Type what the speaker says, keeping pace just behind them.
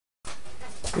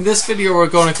In this video we're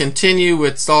going to continue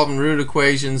with solving root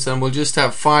equations, and we'll just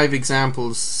have 4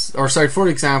 examples,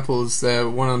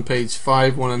 one on page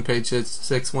 5, one on page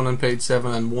 6, one on page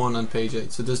 7 and one on page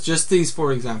 8. So there's just these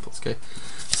 4 examples, okay?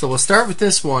 So we'll start with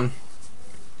this one,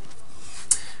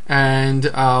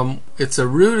 and it's a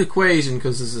root equation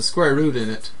because there's a square root in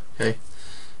it, okay?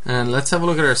 And let's have a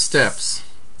look at our steps.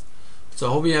 So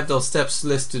I hope you have those steps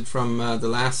listed from the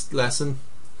last lesson.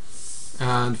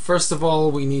 And first of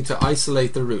all, we need to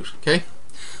isolate the root, okay?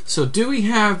 So do we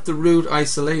have the root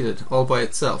isolated all by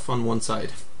itself on one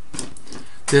side?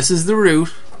 This is the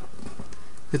root.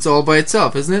 It's all by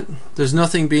itself, isn't it? There's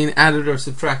nothing being added or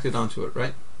subtracted onto it,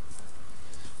 right?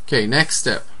 Okay, next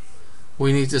step.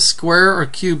 We need to square or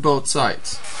cube both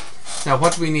sides. Now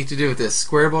what do we need to do with this?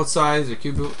 Square both sides or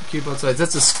cube both sides?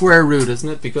 That's a square root, isn't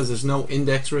it? Because there's no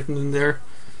index written in there.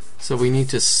 So we need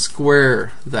to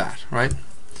square that, right?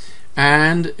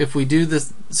 And if we do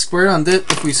this square on this,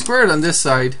 if we square it on this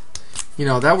side, you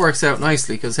know, that works out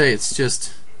nicely because hey, it's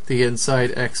just the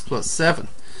inside x plus 7.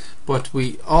 But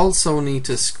we also need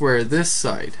to square this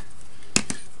side.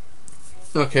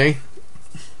 Okay.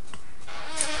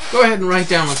 Go ahead and write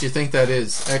down what you think that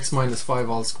is. X minus 5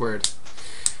 all squared.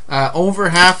 Over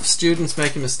half students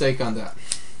make a mistake on that,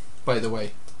 by the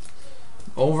way.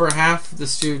 Over half the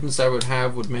students I would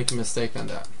have would make a mistake on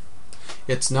that.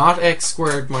 It's not x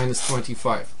squared minus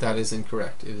 25. That is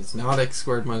incorrect. It is not x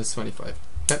squared minus 25.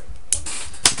 Okay.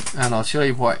 And I'll show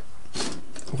you why.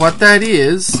 What that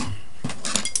is,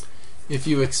 if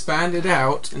you expand it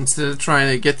out, instead of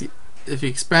trying to get the, if you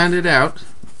expand it out,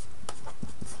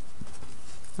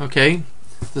 okay,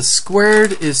 the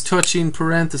squared is touching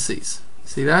parentheses.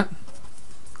 See that?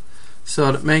 So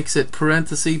it makes it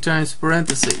parenthesis times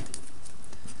parenthesis.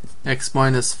 X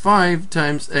minus 5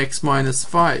 times x minus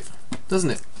 5. Doesn't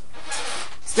it?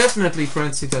 It's definitely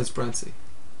parenthesis times parenthesis.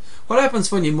 What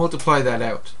happens when you multiply that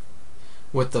out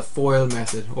with the FOIL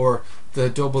method, or the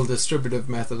double distributive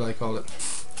method I call it?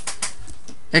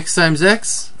 X times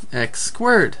x, x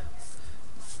squared.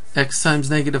 X times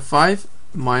negative 5,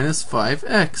 minus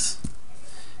 5x.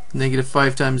 Negative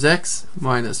 5 times x,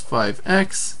 minus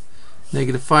 5x.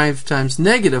 Negative 5 times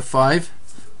negative 5,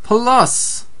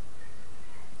 plus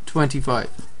 25.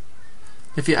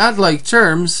 If you add like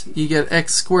terms, you get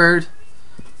x squared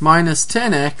minus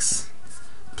 10x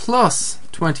plus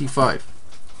 25.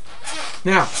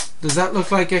 Now, does that look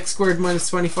like x squared minus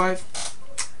 25?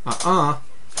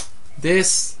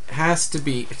 This has to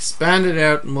be expanded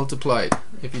out and multiplied.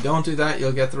 If you don't do that,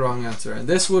 you'll get the wrong answer. And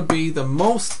this would be the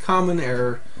most common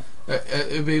error.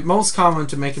 It would be most common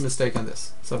to make a mistake on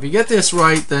this. So if you get this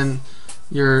right, then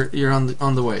you're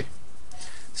on the way.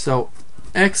 So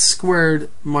x squared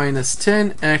minus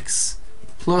 10x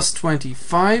plus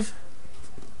 25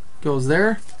 goes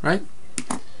there, right?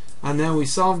 And then we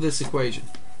solve this equation.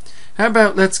 How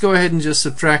about let's go ahead and just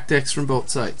subtract x from both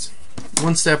sides,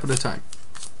 one step at a time.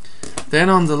 Then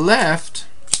on the left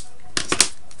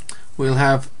we'll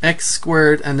have x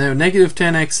squared, and now negative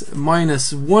 10x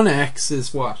minus 1x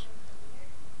is what?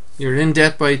 You're in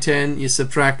debt by 10, you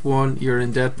subtract 1, you're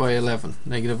in debt by 11,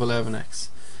 negative 11x.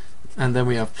 And then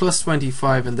we have plus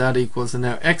 25, and that equals, and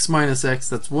now x minus x,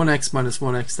 that's 1x minus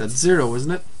 1x, that's 0,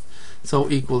 isn't it? So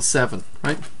equals 7,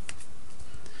 right?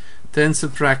 Then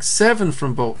subtract 7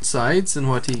 from both sides, and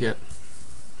what do you get?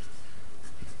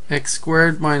 X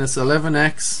squared minus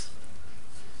 11x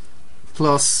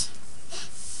plus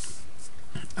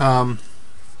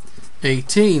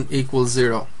 18 equals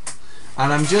 0.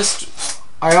 And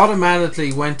I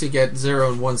automatically went to get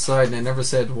 0 on one side, and I never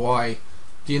said why.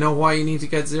 Do you know why you need to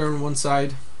get 0 on one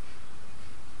side?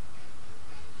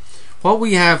 What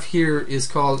we have here is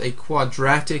called a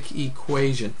quadratic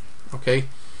equation. Okay,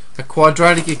 a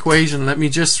quadratic equation. Let me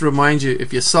just remind you: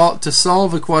 if you to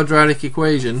solve a quadratic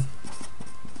equation,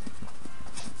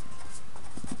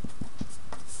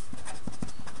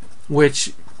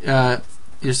 which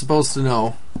you're supposed to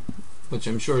know, which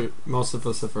I'm sure most of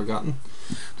us have forgotten.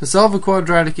 To solve a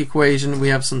quadratic equation, we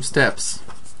have some steps.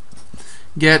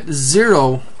 Get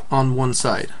 0 on one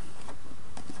side.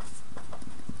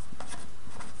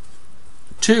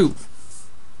 2.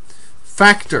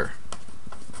 Factor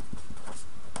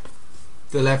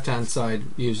the left hand side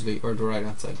usually, or the right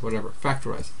hand side, whatever.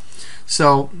 Factorize.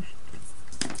 So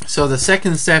the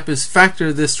second step is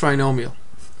factor this trinomial.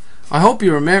 I hope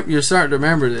you're starting to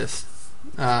remember this.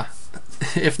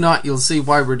 If not, you'll see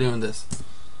why we're doing this,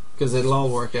 because it'll all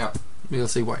work out. You'll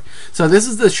see why. So this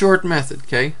is the short method,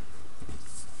 okay?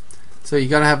 So you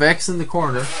got to have x in the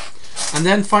corner, and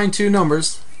then find two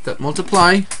numbers that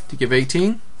multiply to give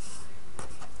 18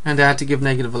 and add to give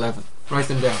negative 11. Write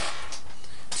them down.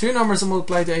 Two numbers are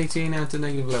multiplied to 18 and to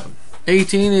negative 11.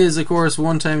 18 is, of course,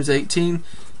 1 times 18,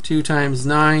 2 times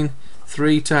 9,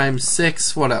 3 times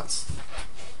 6. What else?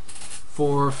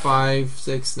 4, 5,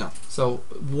 6. No. So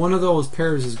one of those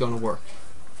pairs is going to work.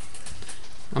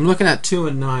 I'm looking at 2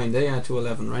 and 9. They add to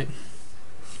 11, right?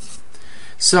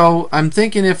 So I'm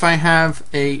thinking if I have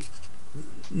a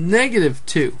negative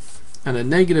 2 and a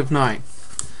negative 9,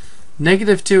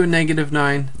 negative 2 and negative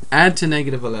 9 add to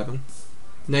negative 11.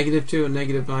 Negative 2 and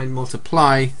negative 9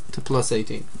 multiply to plus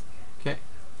 18. Okay.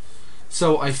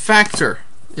 So I factor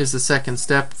is the second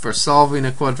step for solving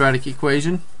a quadratic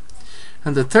equation.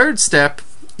 And the third step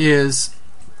is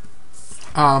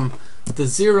the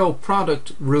zero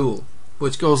product rule,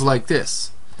 which goes like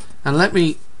this. And let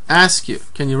me ask you,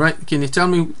 can you tell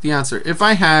me the answer? If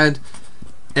I had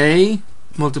A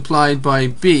multiplied by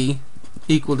B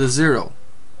equal to 0,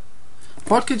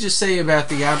 what could you say about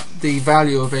the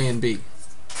value of A and B?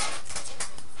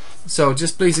 So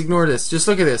just please ignore this. Just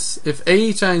look at this. If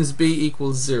A times B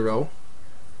equals 0,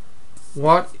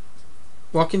 what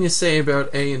can you say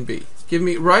about A and B?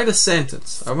 Write a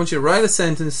sentence. I want you to write a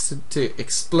sentence to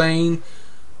explain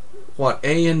what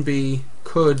A and B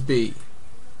could be.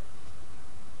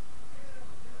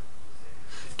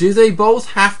 Do they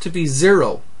both have to be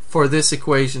 0 for this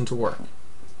equation to work?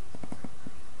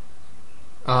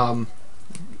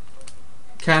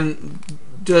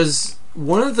 Does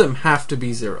one of them have to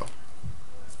be 0?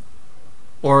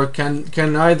 Or can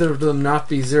either of them not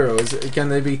be 0? Can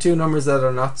they be two numbers that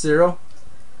are not 0?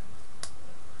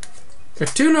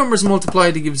 If two numbers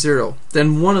multiply to give 0,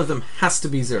 then one of them has to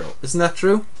be 0. Isn't that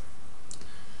true?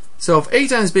 So if A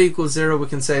times B equals 0, we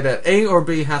can say that A or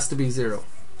B has to be 0.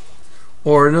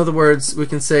 Or in other words, we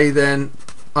can say then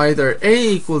either A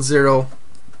equals 0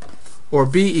 or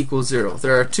B equals 0.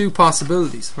 There are two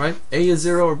possibilities, right? A is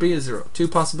 0 or B is 0. Two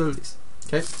possibilities.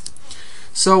 Okay.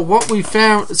 So what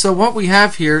we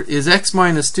have here is x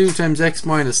minus 2 times x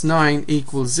minus 9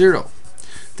 equals 0.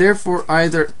 Therefore,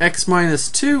 either x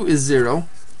minus 2 is 0,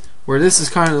 where this is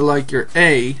kind of like your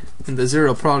A in the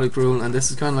zero product rule, and this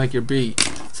is kind of like your B.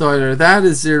 So either that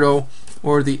is 0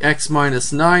 or the x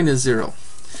minus 9 is 0.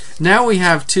 Now we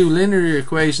have two linear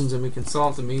equations and we can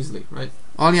solve them easily, right?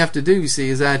 All you have to do, you see,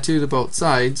 is add 2 to both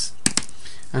sides,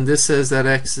 and this says that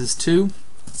x is 2,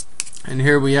 and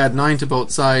here we add 9 to both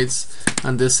sides,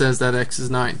 and this says that x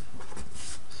is 9.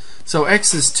 So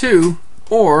x is 2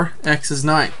 or x is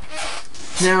 9.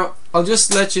 Now I'll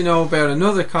just let you know about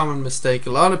another common mistake.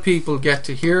 A lot of people get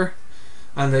to here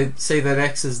and they say that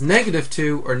x is negative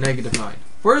 2 or negative 9.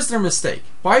 Where's their mistake?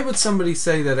 Why would somebody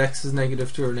say that x is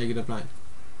negative 2 or negative 9?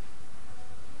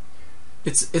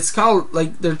 It's called,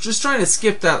 like, they're just trying to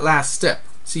skip that last step.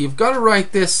 So you've got to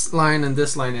write this line and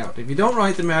this line out. If you don't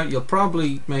write them out, you'll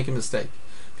probably make a mistake.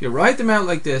 If you write them out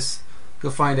like this,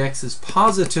 you'll find x is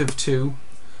positive 2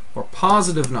 or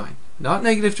positive 9. Not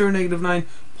negative 2 or negative 9,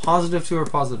 positive 2 or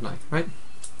positive 9, right?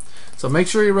 So make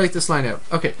sure you write this line out.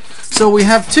 Okay, so we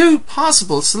have two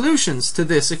possible solutions to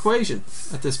this equation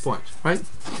at this point, right?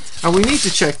 And we need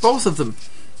to check both of them.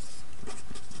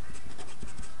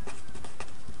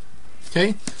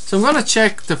 Okay, so I'm going to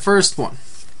check the first one.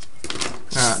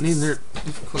 Need another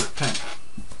colored pen.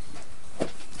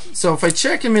 So if I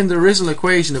check him in the original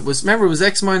equation, remember it was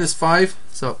x minus 5.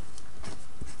 So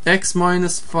x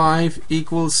minus 5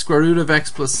 equals square root of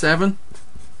x plus 7.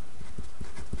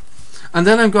 And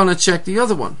then I'm going to check the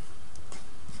other one.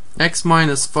 X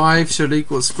minus 5 should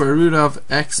equal square root of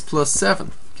x plus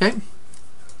 7. Okay?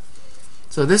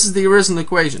 So this is the original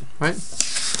equation, right?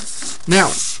 Now,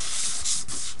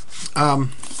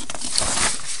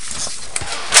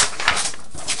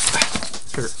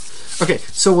 sure. Okay,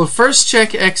 so we'll first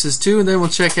check x is 2 and then we'll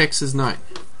check x is 9.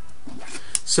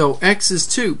 So x is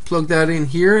 2, plug that in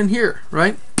here and here,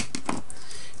 right?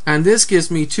 And this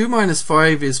gives me 2 minus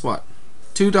 5 is what?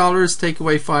 $2, take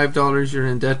away $5, you're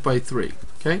in debt by 3.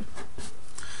 Okay?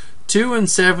 2 and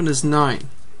 7 is 9.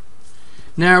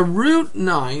 Now root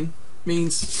 9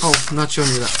 means, oh, I'm not showing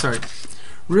you that, sorry.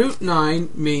 Root 9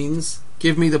 means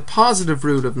give me the positive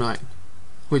root of 9,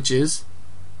 which is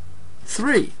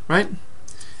 3, right?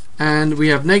 And we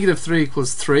have negative 3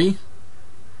 equals 3.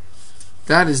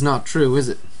 That is not true, is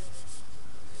it?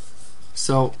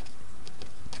 So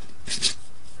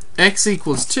x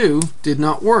equals 2 did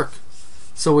not work.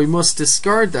 So we must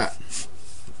discard that.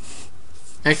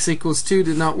 X equals 2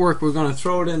 did not work. We're going to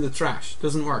throw it in the trash.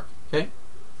 Doesn't work. Okay?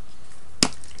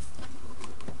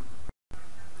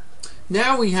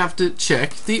 Now we have to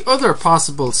check the other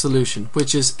possible solution,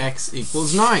 which is x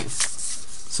equals 9.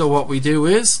 So what we do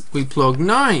is we plug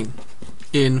 9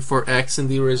 in for x in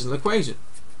the original equation.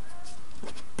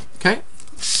 Okay?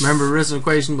 Remember, original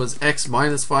equation was x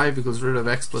minus 5 equals root of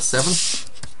x plus 7.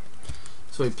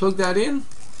 So we plug that in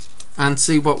and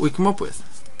see what we come up with.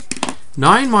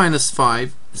 9 minus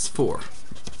 5 is 4.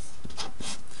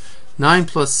 9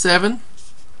 plus 7,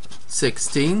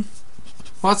 16.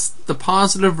 What's the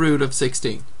positive root of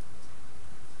 16?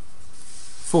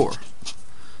 4.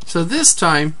 So this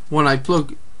time, when I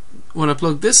plug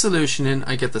this solution in,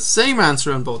 I get the same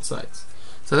answer on both sides.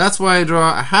 So that's why I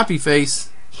draw a happy face.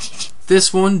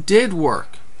 This one did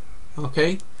work.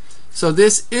 Okay, so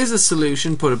this is a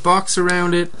solution. Put a box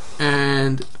around it,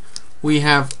 and we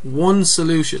have one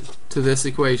solution to this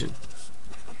equation.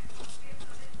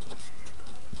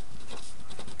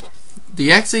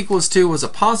 The x equals 2 was a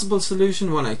possible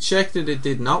solution. When I checked it, it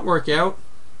did not work out,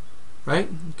 right?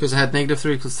 Because I had negative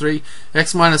 3 equals 3.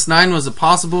 X minus 9 was a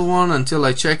possible one until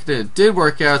I checked it. It did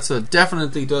work out, so it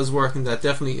definitely does work, and that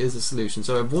definitely is a solution.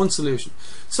 So I have one solution.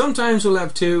 Sometimes we'll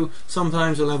have two,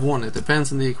 sometimes we'll have one. It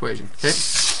depends on the equation. Okay.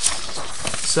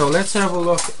 So let's have a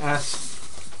look at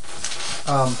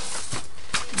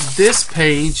this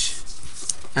page,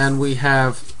 and we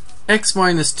have x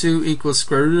minus 2 equals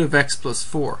square root of x plus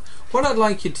 4. What I'd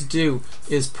like you to do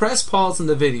is press pause on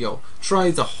the video, try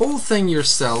the whole thing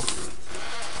yourself,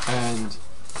 and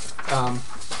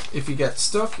if you get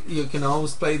stuck, you can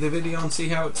always play the video and see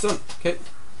how it's done. Okay,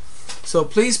 so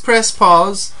please press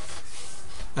pause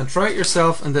and try it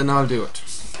yourself, and then I'll do it.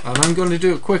 And I'm going to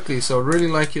do it quickly, so I'd really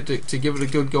like you to give it a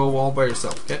good go all by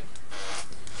yourself.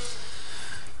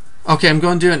 Okay, I'm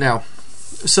going to do it now.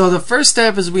 So the first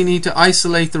step is we need to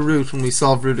isolate the root when we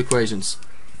solve root equations.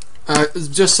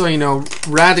 Just so you know,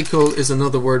 radical is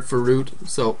another word for root,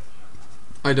 so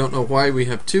I don't know why we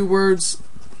have two words.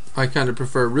 I kind of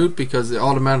prefer root because I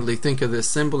automatically think of this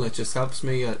symbol. It just helps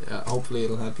me. Hopefully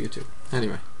it'll help you too.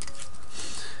 Anyway,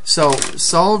 so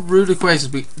solve root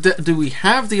equations. Do we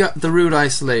have the root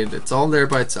isolated? It's all there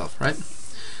by itself, right?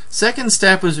 Second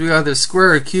step is we either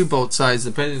square or cube both sides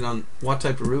depending on what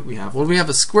type of root we have. Well, we have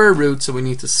a square root, so we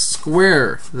need to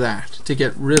square that to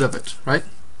get rid of it, right?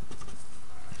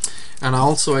 And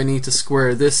also I need to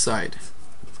square this side.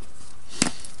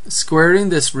 Squaring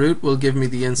this root will give me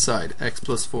the inside, x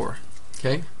plus 4.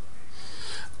 Okay.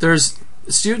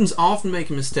 Students often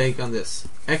make a mistake on this.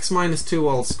 X minus 2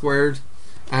 all squared,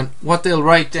 and what they'll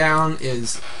write down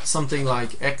is something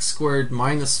like x squared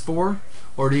minus 4,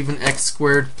 or even x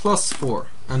squared plus 4,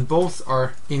 and both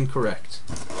are incorrect.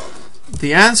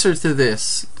 The answer to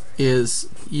this is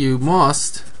you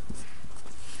must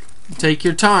take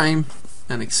your time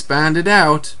and expand it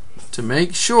out to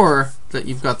make sure that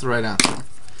you've got the right answer.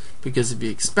 Because if you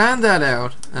expand that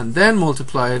out and then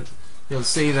multiply it, you'll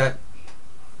see that,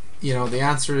 you know, the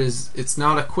answer is, it's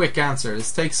not a quick answer.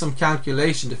 It takes some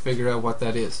calculation to figure out what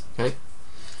that is. Okay.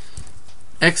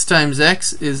 X times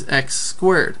x is x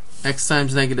squared. X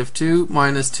times negative 2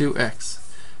 minus 2x.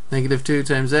 Negative 2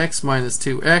 times x minus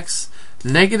 2x.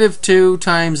 Negative 2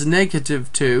 times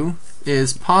negative 2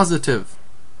 is positive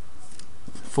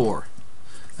 4.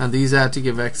 And these add to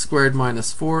give x squared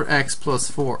minus 4x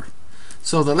plus 4.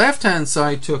 So the left hand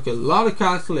side took a lot of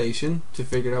calculation to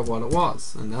figure out what it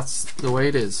was, and that's the way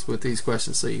it is with these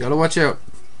questions, so you got to watch out.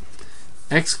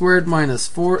 X squared minus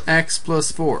 4x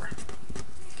plus 4.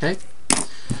 Okay,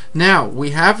 now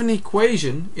we have an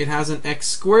equation. It has an x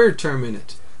squared term in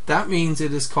it. That means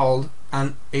it is called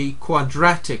a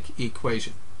quadratic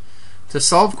equation. To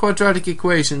solve quadratic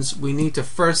equations, we need to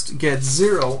first get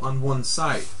 0 on one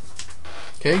side.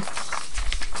 Okay,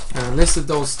 and I listed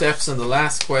those steps in the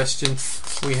last question.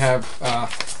 We have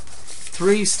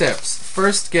 3 steps.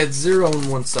 First, get 0 on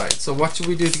one side. So what should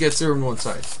we do to get 0 on one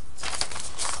side?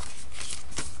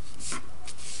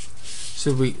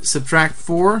 Should we subtract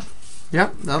 4?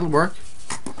 Yep, that'll work.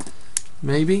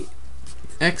 Maybe.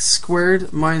 X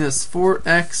squared minus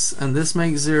 4x, and this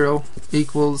makes 0,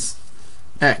 equals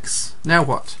x. Now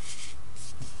what?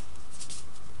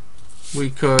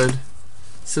 We could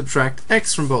subtract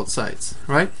x from both sides,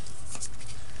 right?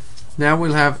 Now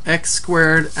we'll have x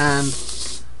squared, and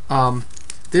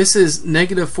this is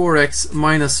negative 4x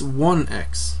minus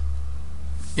 1x.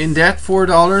 In debt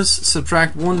 $4,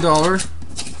 subtract $1,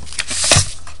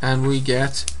 and we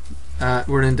get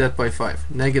we're in debt by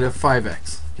 5, negative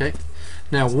 5x. Okay.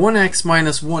 Now 1x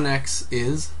minus 1x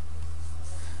is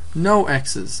no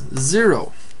x's,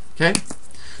 0. Okay.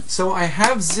 So I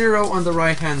have 0 on the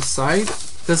right hand side.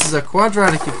 This is a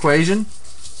quadratic equation.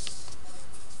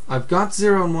 I've got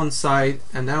 0 on one side,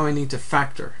 and now I need to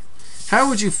factor. How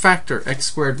would you factor x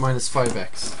squared minus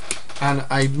 5x? And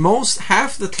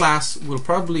half the class will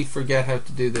probably forget how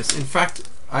to do this. In fact,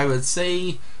 I would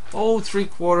say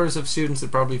 3/4 of students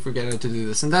would probably forget how to do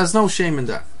this, and there's no shame in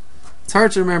that. It's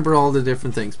hard to remember all the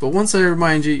different things, but once I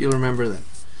remind you, you'll remember them.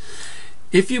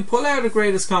 If you pull out a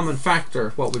greatest common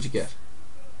factor, what would you get?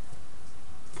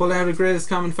 Pull out a greatest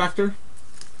common factor?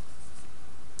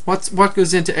 What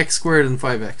goes into x squared and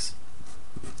 5x?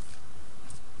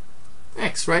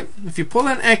 X, right? If you pull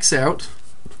an x out,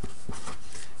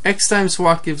 x times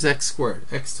what gives x squared?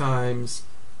 X times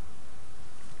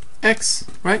x,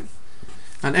 right?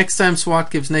 And x times what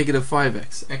gives negative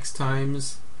 5x? X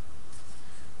times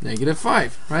negative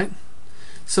 5, right?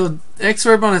 So x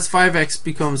squared minus 5x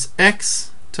becomes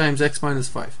x times x minus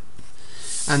 5.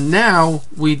 And now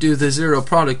we do the zero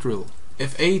product rule.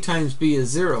 If a times b is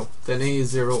 0, then a is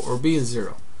 0 or b is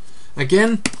 0.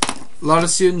 Again, a lot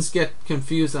of students get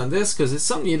confused on this because it's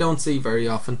something you don't see very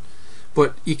often.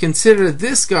 But you consider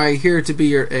this guy here to be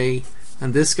your a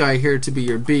and this guy here to be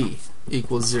your b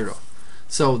equals 0.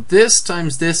 So this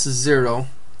times this is 0,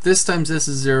 this times this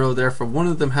is 0, therefore one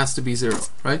of them has to be 0,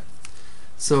 right?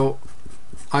 So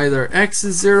either x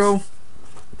is 0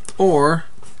 or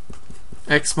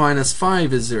x minus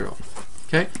 5 is 0.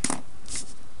 Okay?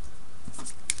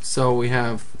 So we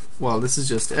have, well, this is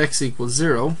just x equals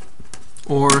 0,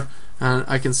 or, and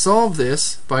I can solve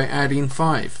this by adding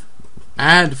 5.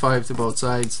 Add 5 to both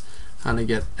sides, and I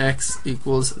get x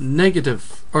equals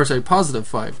negative, or sorry, positive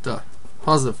 5,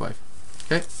 positive 5.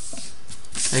 Okay?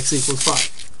 X equals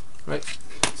 5, right?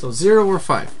 So 0 or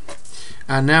 5.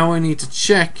 And now I need to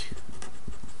check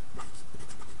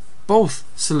both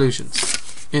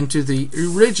solutions into the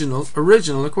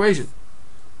original equation,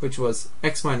 which was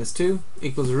x minus 2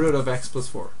 equals the root of x plus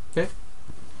 4. Okay?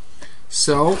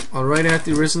 So I'll write out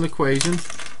the original equation.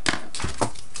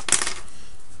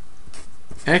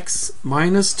 X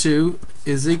minus 2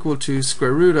 is equal to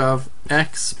square root of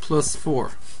x plus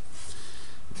 4.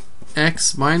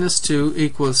 X minus 2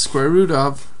 equals square root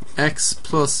of x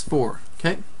plus 4.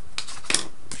 Okay?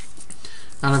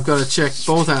 And I've got to check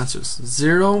both answers,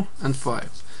 0 and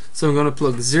 5. So I'm going to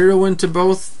plug 0 into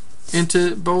both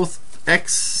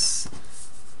x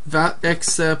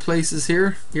places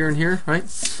here and here, right?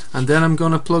 And then I'm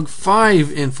going to plug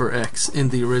 5 in for x in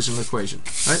the original equation,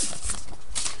 right?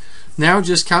 Now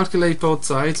just calculate both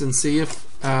sides and see if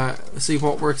see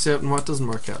what works out and what doesn't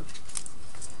work out.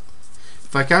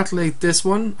 If I calculate this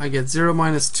one, I get 0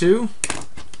 minus 2,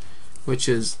 which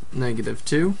is negative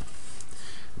 2,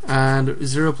 and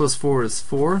 0 plus 4 is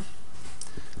 4.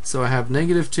 So I have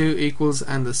negative 2 equals,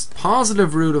 and this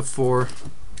positive root of 4,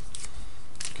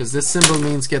 because this symbol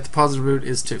means get the positive root,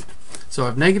 is 2. So I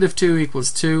have negative 2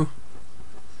 equals 2.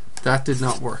 That did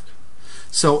not work.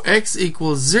 So x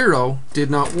equals 0 did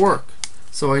not work.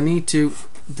 So I need to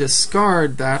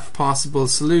discard that possible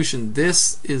solution.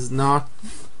 This does not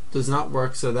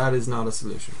work, so that is not a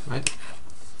solution, right?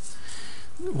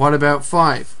 What about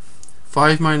 5?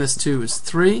 5 minus 2 is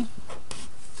 3.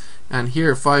 And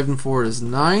here 5 and 4 is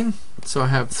 9. So I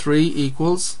have 3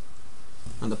 equals,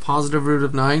 and the positive root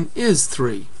of 9 is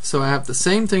 3. So I have the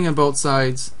same thing on both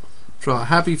sides. Draw a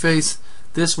happy face.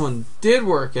 This one did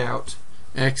work out.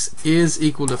 X is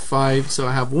equal to 5. So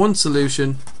I have one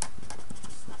solution.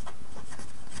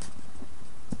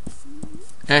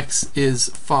 X is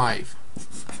 5.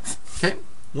 Okay,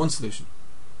 one solution.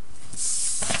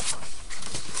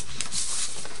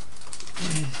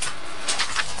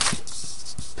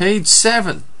 Page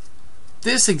 7.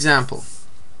 This example.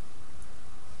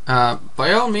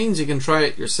 By all means, you can try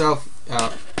it yourself,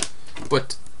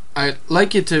 but I'd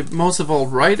like you to most of all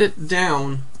write it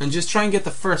down and just try and get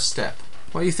the first step.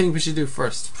 What do you think we should do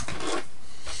first?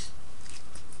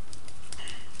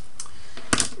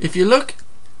 If you look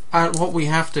at what we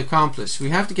have to accomplish, we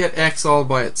have to get x all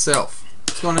by itself.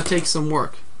 It's going to take some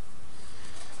work.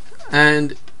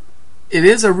 And it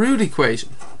is a root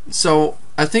equation. So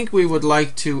I think we would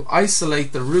like to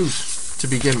isolate the root to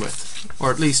begin with,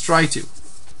 or at least try to.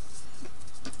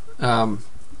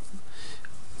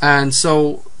 And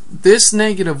so this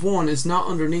negative 1 is not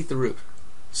underneath the root.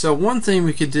 So one thing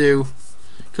we could do,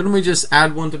 couldn't we just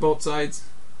add 1 to both sides?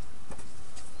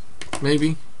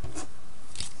 Maybe.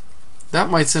 That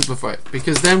might simplify it,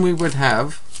 because then we would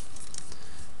have,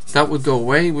 that would go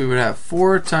away, we would have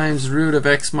 4 times root of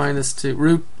x minus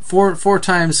 2, 4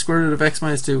 times square root of x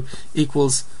minus 2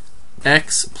 equals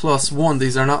x plus 1.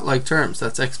 These are not like terms,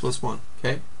 that's x plus 1.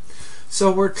 Okay,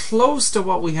 so we're close to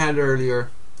what we had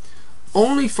earlier,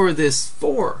 only for this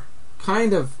 4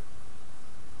 kind of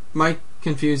might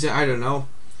confuse you, I don't know.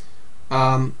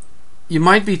 You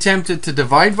might be tempted to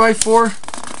divide by 4,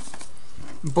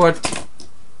 but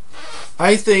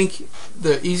I think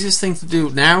the easiest thing to do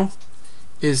now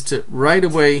is to right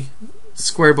away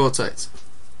square both sides.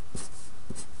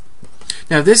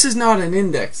 Now this is not an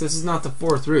index, this is not the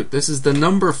fourth root, this is the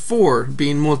number 4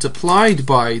 being multiplied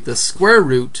by the square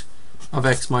root of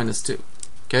x minus 2.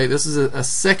 Okay, this is a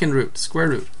second root, square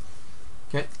root.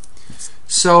 Okay,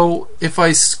 so if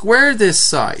I square this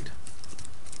side,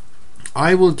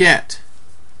 I will get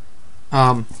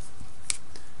 4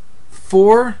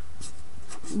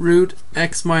 root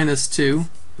x minus 2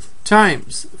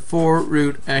 times 4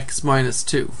 root x minus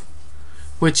 2,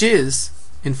 which is,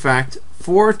 in fact,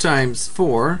 4 times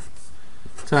 4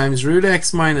 times root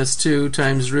x minus 2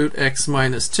 times root x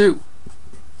minus 2.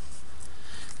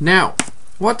 Now,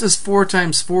 what does 4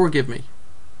 times 4 give me?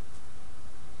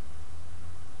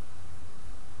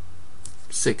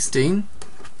 16.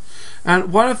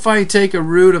 And what if I take a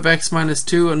root of x minus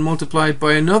 2 and multiply it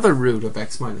by another root of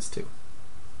x minus 2?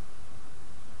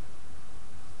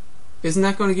 Isn't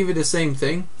that going to give you the same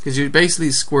thing? Because you're basically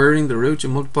squaring the root,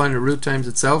 you're multiplying the root times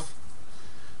itself.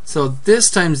 So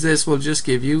this times this will just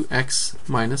give you x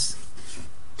minus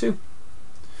 2.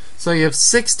 So you have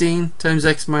 16 times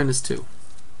x minus 2.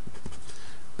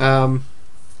 And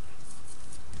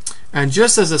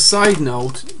just as a side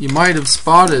note, you might have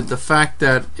spotted the fact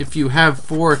that if you have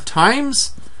 4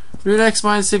 times root x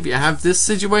minus 2, if you have this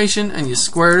situation and you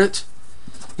square it,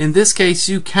 in this case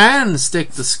you can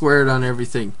stick the squared on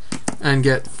everything and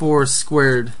get 4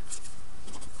 squared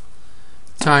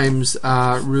times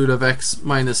root of x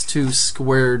minus 2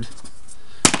 squared,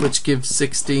 which gives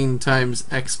 16 times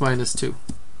x minus 2.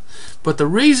 But the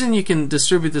reason you can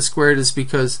distribute the squared is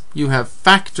because you have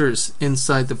factors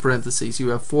inside the parentheses. You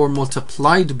have 4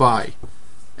 multiplied by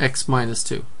x minus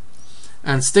 2.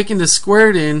 And sticking the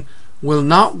squared in will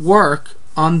not work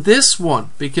on this one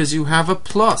because you have a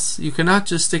plus. You cannot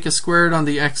just stick a squared on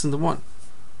the x and the 1.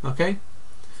 Okay?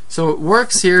 So it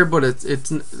works here, but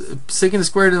it's sticking the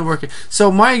squared isn't working.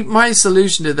 So my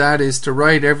solution to that is to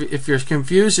write if you're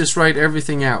confused, just write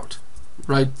everything out.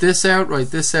 Write this out,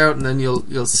 and then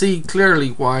you'll see clearly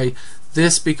why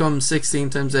this becomes 16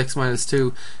 times x minus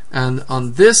 2. And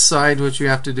on this side, which we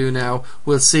have to do now,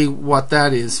 we'll see what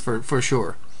that is for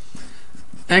sure.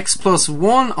 X plus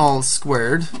 1 all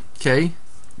squared. Okay.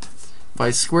 If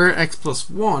I square x plus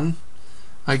 1,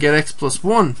 I get x plus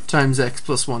 1 times x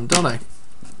plus 1, don't I?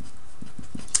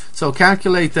 So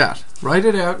calculate that. Write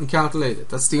it out and calculate it.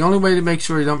 That's the only way to make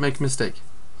sure you don't make a mistake.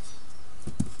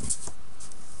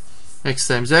 X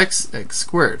times x, x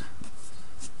squared.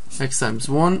 X times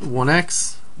 1,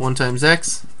 1x. 1 times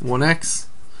x, 1x.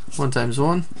 1 times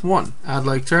 1, 1. Add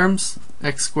like terms.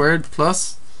 X squared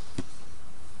plus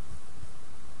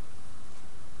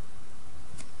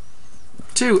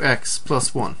 2x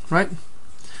plus 1, right?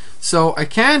 So I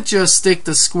can't just stick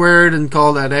the squared and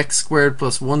call that x squared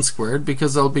plus 1 squared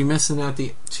because I'll be missing out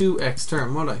the 2x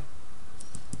term, won't I?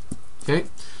 Okay,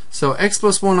 so x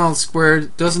plus 1 all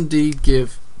squared does indeed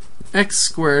give x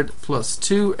squared plus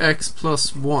 2x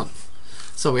plus 1.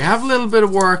 So we have a little bit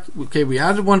of work. Okay, we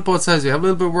added 1 both sides. We have a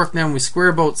little bit of work now and we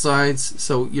square both sides.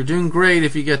 So you're doing great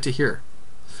if you get to here.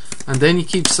 And then you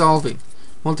keep solving.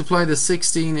 Multiply the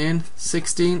 16 in.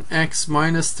 16x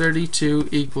minus 32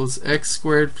 equals x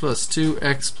squared plus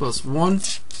 2x plus 1.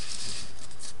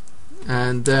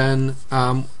 And then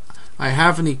I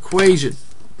have an equation.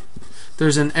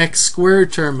 There's an x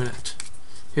squared term in it.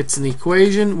 It's an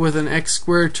equation with an x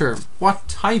squared term. What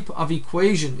type of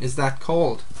equation is that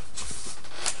called?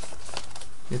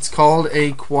 It's called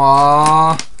a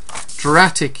quadratic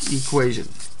equation.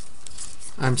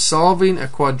 I'm solving a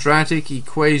quadratic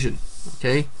equation.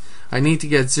 Okay, I need to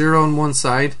get 0 on one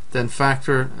side, then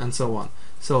factor, and so on.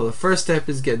 So the first step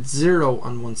is get 0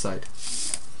 on one side.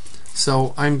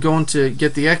 So I'm going to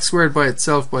get the x squared by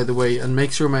itself, by the way, and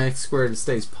make sure my x squared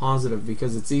stays positive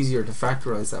because it's easier to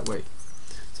factorize that way.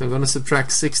 So I'm going to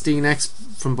subtract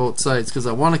 16x from both sides because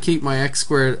I want to keep my x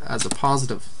squared as a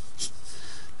positive.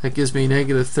 That gives me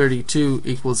negative 32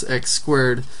 equals x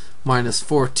squared minus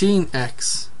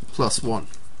 14x plus 1.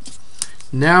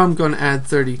 Now I'm going to add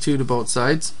 32 to both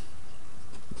sides.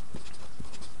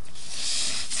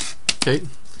 Okay,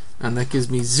 and that gives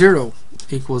me 0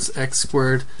 equals x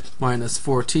squared minus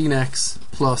 14x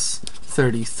plus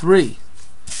 33.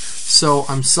 So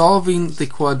I'm solving the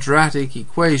quadratic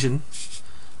equation.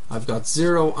 I've got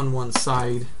 0 on one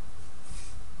side.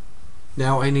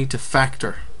 Now I need to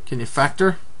factor. Can you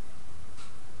factor?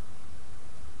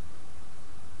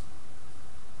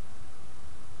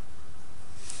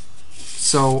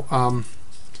 So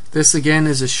this again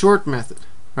is a short method,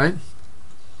 right?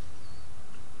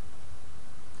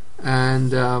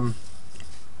 And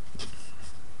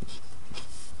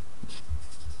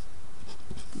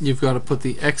you've got to put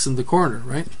the x in the corner,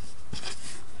 right?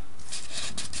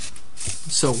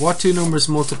 So what two numbers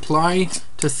multiply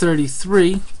to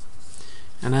 33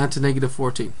 and add to negative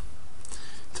 14?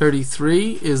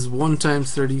 33 is 1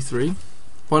 times 33.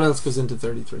 What else goes into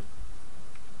 33?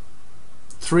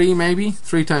 3 maybe?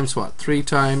 3 times what? 3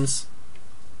 times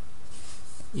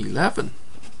 11.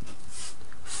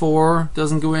 4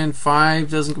 doesn't go in,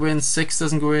 5 doesn't go in, 6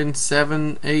 doesn't go in,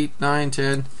 7, 8, 9,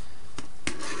 10,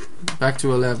 back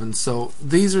to 11. So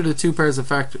these are the two pairs of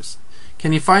factors.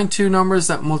 Can you find two numbers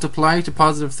that multiply to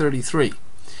positive 33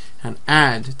 and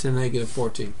add to negative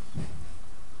 14?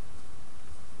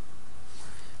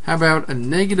 How about a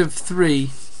negative 3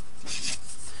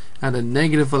 and a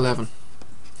negative 11?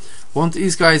 Won't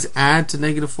these guys add to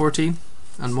negative 14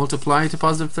 and multiply to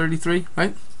positive 33,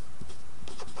 right?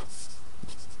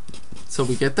 So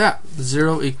we get that.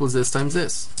 0 equals this times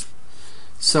this.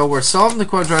 So we're solving the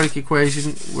quadratic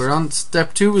equation. We're on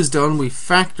step 2 is done. We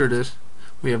factored it.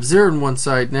 We have 0 on one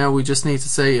side. Now we just need to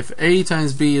say if a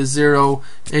times b is 0,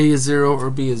 a is 0, or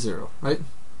b is 0, right?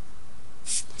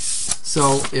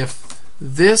 So if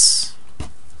this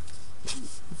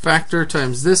factor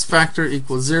times this factor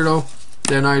equals 0,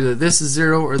 then either this is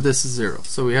 0 or this is 0.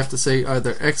 So we have to say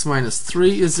either x minus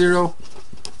 3 is 0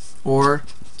 or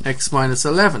x minus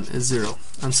 11 is 0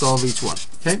 and solve each one.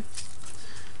 Okay?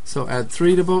 So add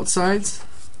 3 to both sides,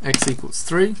 x equals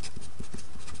 3.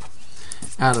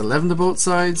 Add 11 to both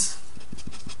sides,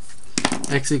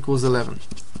 x equals 11.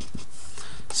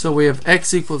 So we have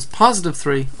x equals positive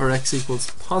 3 or x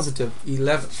equals positive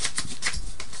 11.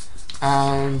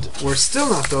 And we're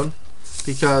still not done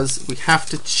because we have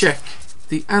to check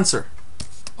the answer.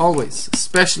 Always,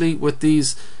 especially with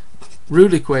these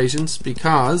root equations,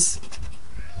 because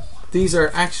these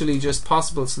are actually just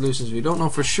possible solutions. We don't know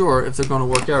for sure if they're going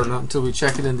to work out or not until we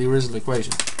check it in the original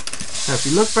equation. Now if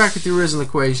you look back at the original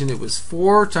equation, it was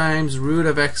 4 times root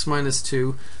of x minus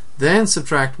 2, then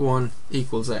subtract 1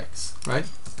 equals x, right?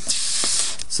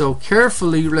 So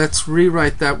carefully let's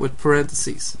rewrite that with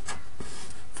parentheses.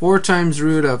 4 times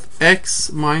root of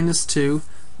x minus 2,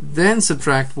 then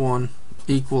subtract 1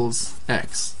 equals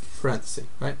x, parenthesis,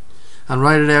 right? And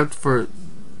write it out for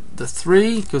the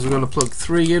 3, because we're going to plug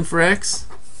 3 in for x,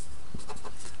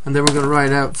 and then we're going to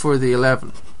write out for the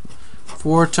 11.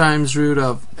 4 times root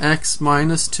of x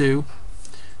minus 2,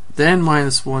 then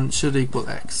minus 1 should equal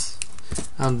x.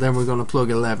 And then we're going to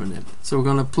plug 11 in. So we're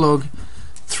going to plug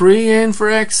 3 in for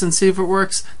x and see if it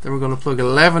works. Then we're going to plug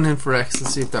 11 in for x and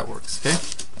see if that works. Okay?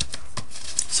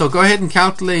 So go ahead and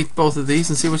calculate both of these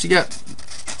and see what you get.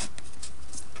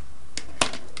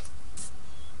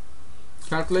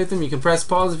 Calculate them. You can press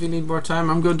pause if you need more time.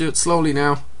 I'm going to do it slowly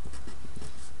now.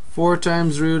 4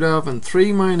 times root of, and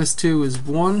 3 minus 2 is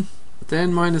 1.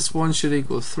 Then minus 1 should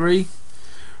equal 3.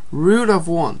 Root of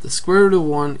 1, the square root of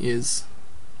 1 is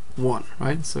 1,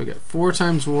 right? So I get 4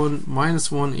 times 1 minus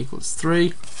 1 equals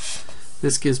 3.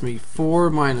 This gives me 4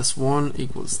 minus 1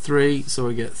 equals 3, so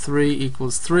I get 3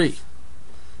 equals 3.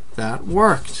 That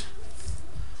worked,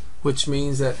 which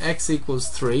means that x equals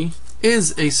 3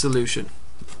 is a solution.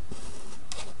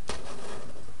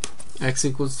 X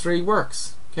equals 3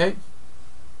 works. Okay.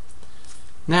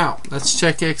 Now let's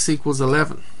check x equals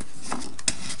 11.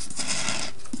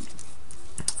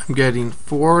 I'm getting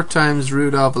 4 times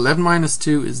root of 11 minus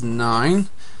 2 is 9.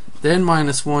 Then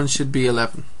minus 1 should be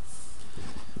 11.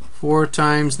 4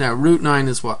 times, now root 9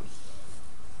 is what?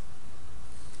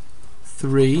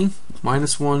 3.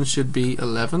 Minus 1 should be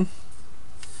 11.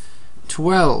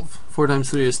 12. 4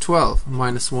 times 3 is 12.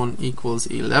 Minus 1 equals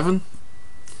 11.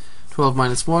 12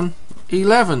 minus 1,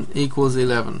 11 equals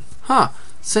 11. Huh,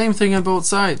 same thing on both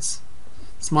sides.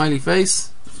 Smiley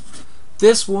face.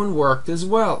 This one worked as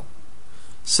well.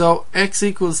 So x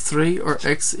equals 3 or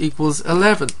x equals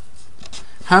 11.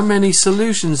 How many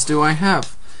solutions do I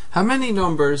have? How many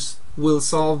numbers will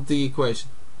solve the equation?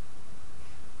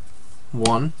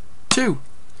 1, 2.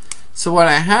 So what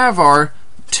I have are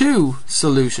 2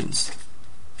 solutions.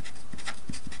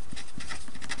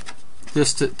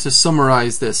 Just to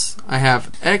summarize this, I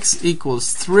have x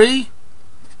equals 3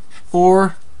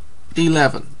 or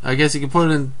 11. I guess you can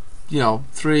put it in,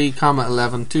 3 comma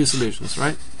 11, 2 solutions,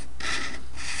 right?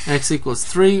 X equals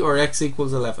 3 or x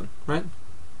equals 11, right?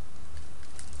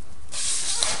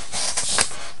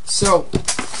 So,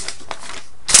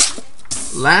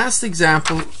 last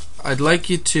example, I'd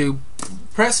like you to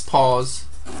press pause,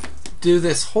 do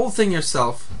this whole thing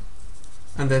yourself,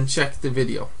 and then check the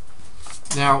video.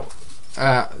 Now,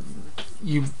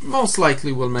 you most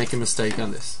likely will make a mistake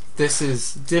on this. This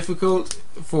is difficult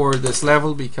for this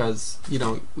level because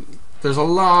there's a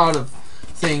lot of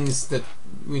things that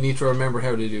we need to remember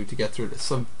how to do to get through this.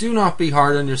 So do not be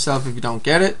hard on yourself if you don't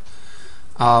get it.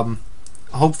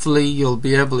 hopefully you'll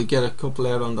be able to get a couple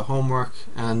out on the homework,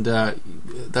 and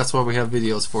that's what we have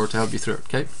videos for, to help you through it.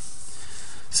 Okay,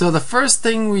 so the first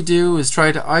thing we do is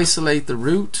try to isolate the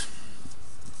root,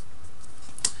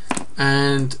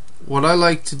 and what I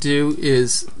like to do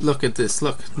is look at this.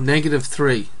 Look,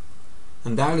 -3,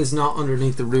 and that is not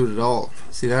underneath the root at all.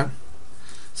 See that?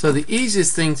 So the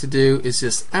easiest thing to do is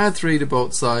just add 3 to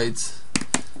both sides.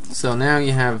 So now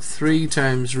you have 3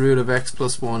 times root of x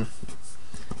plus 1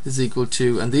 is equal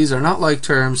to, and these are not like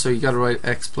terms, so you got to write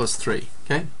x plus 3.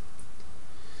 Okay.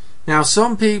 Now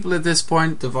some people at this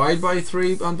point divide by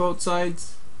 3 on both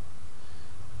sides.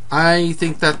 I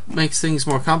think that makes things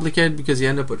more complicated because you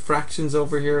end up with fractions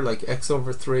over here, like x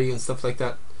over 3 and stuff like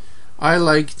that. I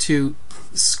like to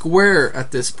square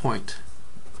at this point.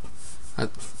 I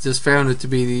just found it to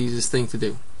be the easiest thing to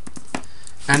do.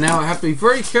 And now I have to be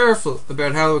very careful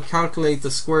about how to calculate the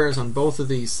squares on both of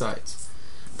these sides.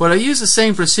 But I use the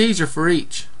same procedure for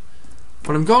each.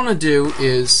 What I'm going to do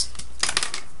is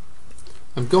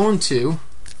I'm going to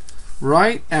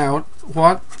write out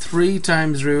what 3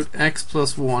 times root x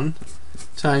plus 1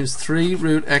 times 3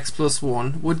 root x plus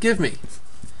 1 would give me.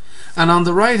 And on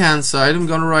the right hand side I'm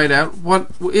going to write out what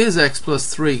is x plus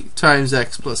 3 times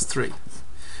x plus 3.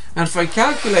 And if I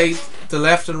calculate the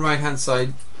left and right hand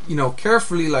side, you know,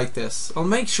 carefully like this, I'll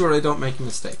make sure I don't make a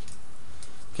mistake.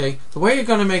 Okay, the way you're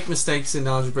going to make mistakes in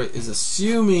algebra is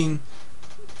assuming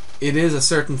it is a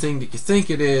certain thing that you think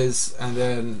it is, and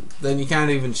then you can't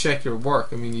even check your work.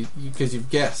 I mean, because you've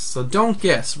guessed. So don't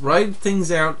guess. Write things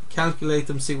out, calculate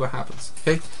them, see what happens.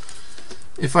 Okay.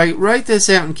 If I write this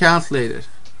out and calculate it,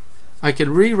 I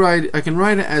can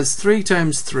write it as 3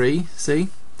 times 3. See,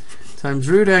 times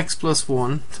root x plus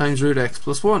 1 times root x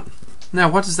plus 1. Now,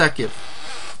 what does that give?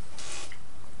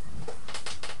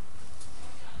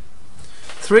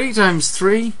 3 times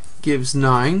 3 gives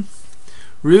 9.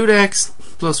 Root x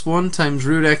plus 1 times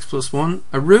root x plus 1.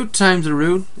 A root times a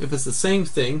root, if it's the same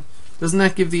thing, doesn't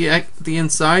that give the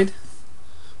inside?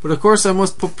 But of course I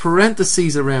must put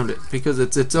parentheses around it because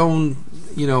it's its own,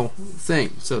 you know,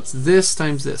 thing. So it's this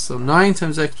times this. So 9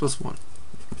 times x plus 1.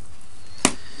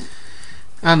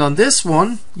 And on this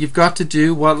one, you've got to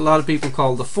do what a lot of people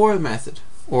call the FOIL method,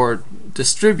 or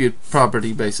distribute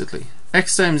property, basically.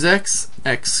 X times x,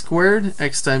 x squared.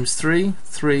 X times 3,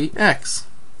 3x.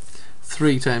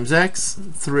 3 times x,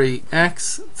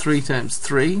 3x. 3 times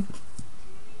 3,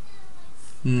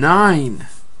 9.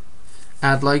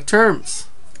 Add like terms,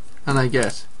 and I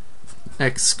get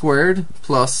x squared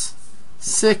plus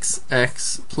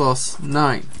 6x plus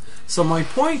 9. So my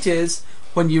point is,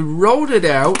 when you wrote it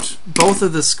out, both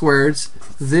of the squareds,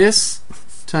 this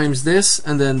times this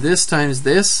and then this times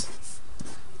this,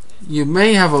 you'll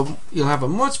have a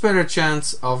much better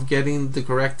chance of getting the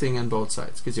correct thing on both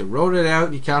sides because you wrote it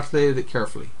out, you calculated it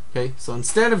carefully. Okay, so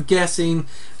instead of guessing,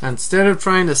 instead of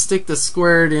trying to stick the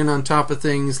squared in on top of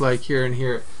things like here and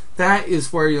here, that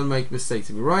is where you'll make mistakes.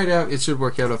 If you write out, it should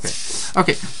work out okay.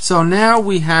 Okay, so now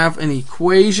we have an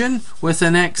equation with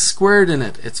an x squared in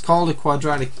it. It's called a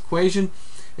quadratic equation.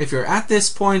 If you're at this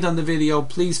point on the video,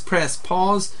 please press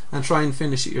pause and try and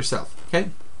finish it yourself.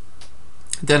 Okay,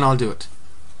 then I'll do it.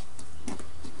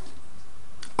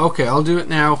 Okay, I'll do it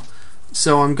now.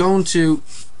 So I'm going to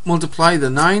multiply the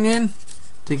 9 in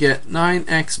to get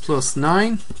 9x plus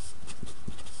 9.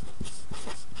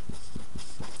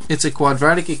 It's a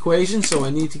quadratic equation, so I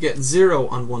need to get 0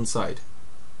 on one side,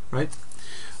 right?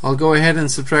 I'll go ahead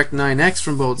and subtract 9x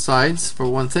from both sides for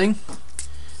one thing.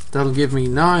 That'll give me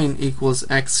 9 equals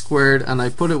x squared, and I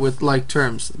put it with like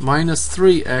terms, minus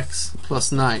 3x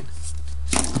plus 9.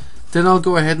 Then I'll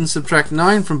go ahead and subtract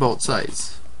 9 from both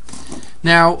sides.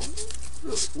 Now,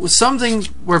 something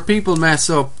where people mess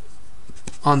up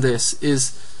on this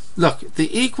is, look, the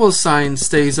equal sign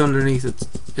stays underneath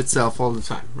itself all the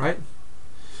time, right?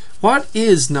 What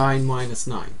is 9 minus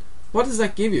 9? What does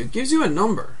that give you? It gives you a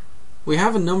number. We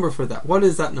have a number for that. What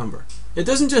is that number? It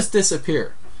doesn't just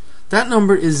disappear. That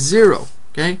number is 0.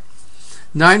 Okay,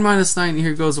 9 minus 9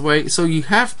 here goes away. So you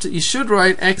should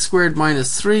write x squared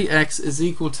minus 3x is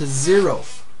equal to 0.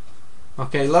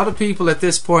 Okay, a lot of people at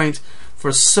this point,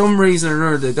 for some reason or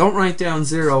another, they don't write down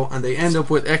 0 and they end up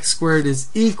with x squared is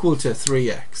equal to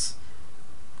 3x.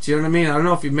 Do you know what I mean? I don't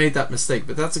know if you made that mistake,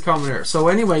 but that's a common error. So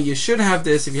anyway, you should have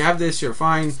this. If you have this, you're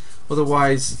fine.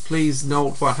 Otherwise, please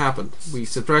note what happened. We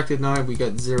subtracted 9, we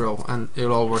got 0, and it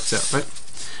all works out, right?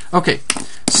 Okay,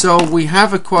 so we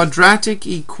have a quadratic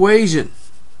equation.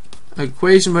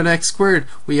 Equation with x squared.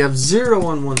 We have 0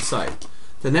 on one side.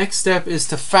 The next step is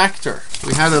to factor.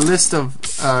 We had a list of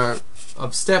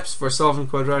steps for solving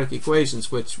quadratic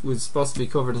equations, which was supposed to be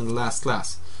covered in the last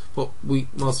class. but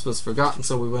most of us forgotten,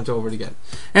 so we went over it again.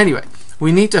 Anyway,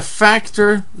 we need to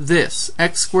factor this.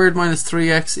 X squared minus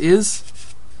 3x is,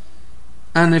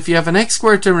 and if you have an x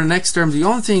squared term and an x term, the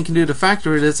only thing you can do to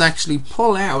factor it is actually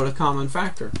pull out a common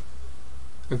factor,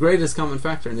 a greatest common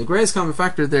factor, and the greatest common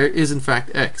factor there is in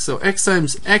fact x. So x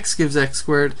times x gives x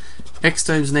squared, x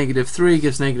times negative 3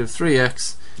 gives negative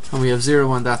 3x, and we have 0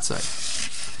 on that side.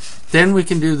 Then we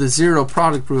can do the zero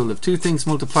product rule. If two things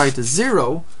multiply to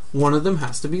 0, one of them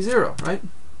has to be 0, right?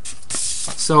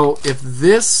 So if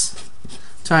this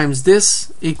times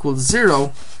this equals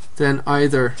 0, then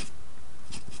either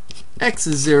x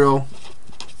is 0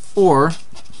 or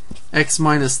x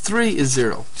minus 3 is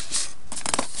 0,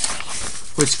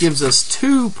 which gives us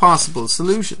two possible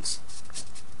solutions.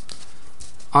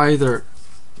 Either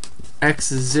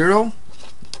x is 0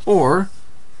 or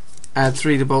add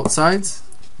 3 to both sides,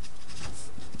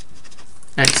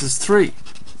 x is 3.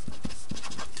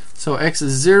 So x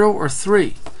is 0 or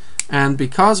 3, and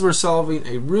because we're solving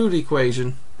a root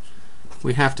equation,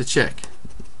 we have to check.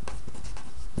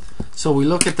 So we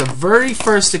look at the very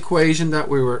first equation that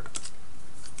we were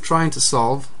trying to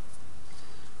solve,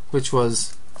 which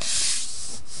was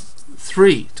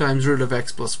 3 times root of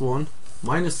x plus 1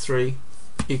 minus 3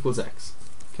 equals x.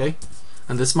 Okay,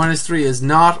 and this minus 3 is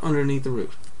not underneath the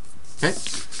root. Okay,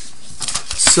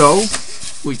 so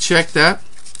we check that.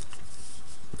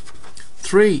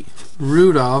 3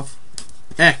 root of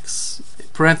x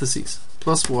parentheses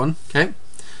plus 1, okay,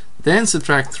 then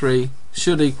subtract 3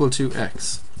 should equal to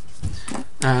x,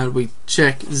 and we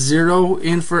check 0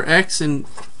 in for x in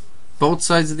both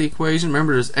sides of the equation.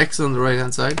 Remember, there's x on the right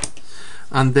hand side,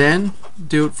 and then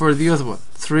do it for the other one.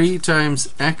 3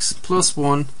 times x plus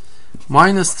 1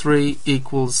 minus 3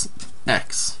 equals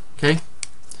x. Okay,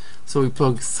 so we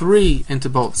plug 3 into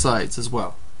both sides as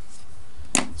well.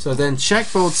 So then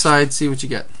check both sides, see what you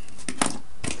get.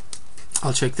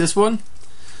 I'll check this one,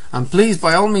 and please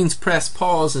by all means press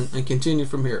pause and continue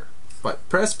from here. But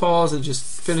press pause and just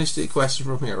finish the question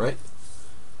from here, right?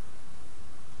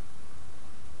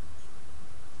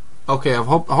 Okay, I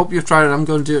hope you've tried it. I'm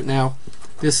going to do it now.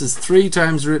 This is 3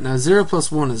 times root. Now 0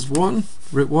 plus 1 is 1,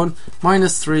 root 1,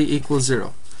 minus 3 equals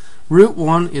 0. Root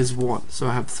 1 is 1, so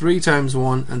I have 3 times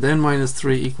 1, and then minus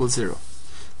 3 equals 0.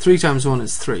 3 times 1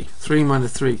 is 3. 3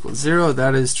 minus 3 equals 0.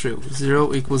 That is true.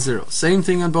 0 equals 0. Same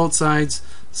thing on both sides.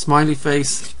 Smiley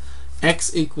face.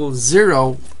 X equals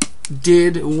 0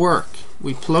 did work.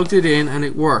 We plugged it in and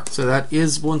it worked. So that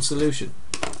is one solution.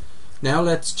 Now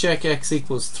let's check x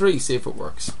equals 3, see if it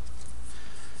works.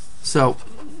 So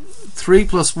 3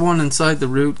 plus 1 inside the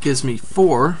root gives me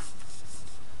 4.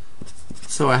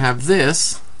 So I have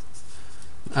this.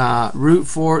 Root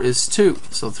 4 is 2.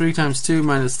 So 3 times 2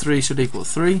 minus 3 should equal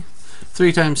 3.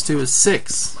 3 times 2 is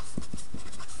 6.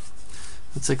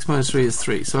 And 6 minus 3 is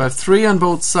 3. So I have 3 on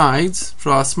both sides.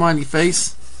 Draw a smiley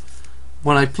face.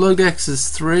 When I plugged x as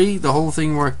 3, the whole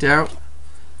thing worked out.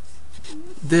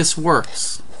 This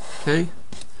works. Okay?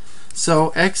 So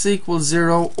x equals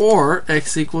 0 or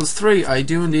x equals 3. I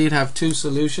do indeed have two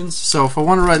solutions. So if I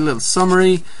want to write a little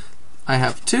summary, I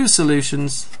have two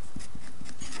solutions.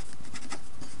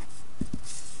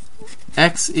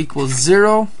 X equals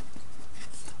 0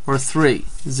 or 3.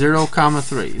 0 comma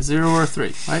 3. 0 or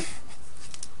 3, right?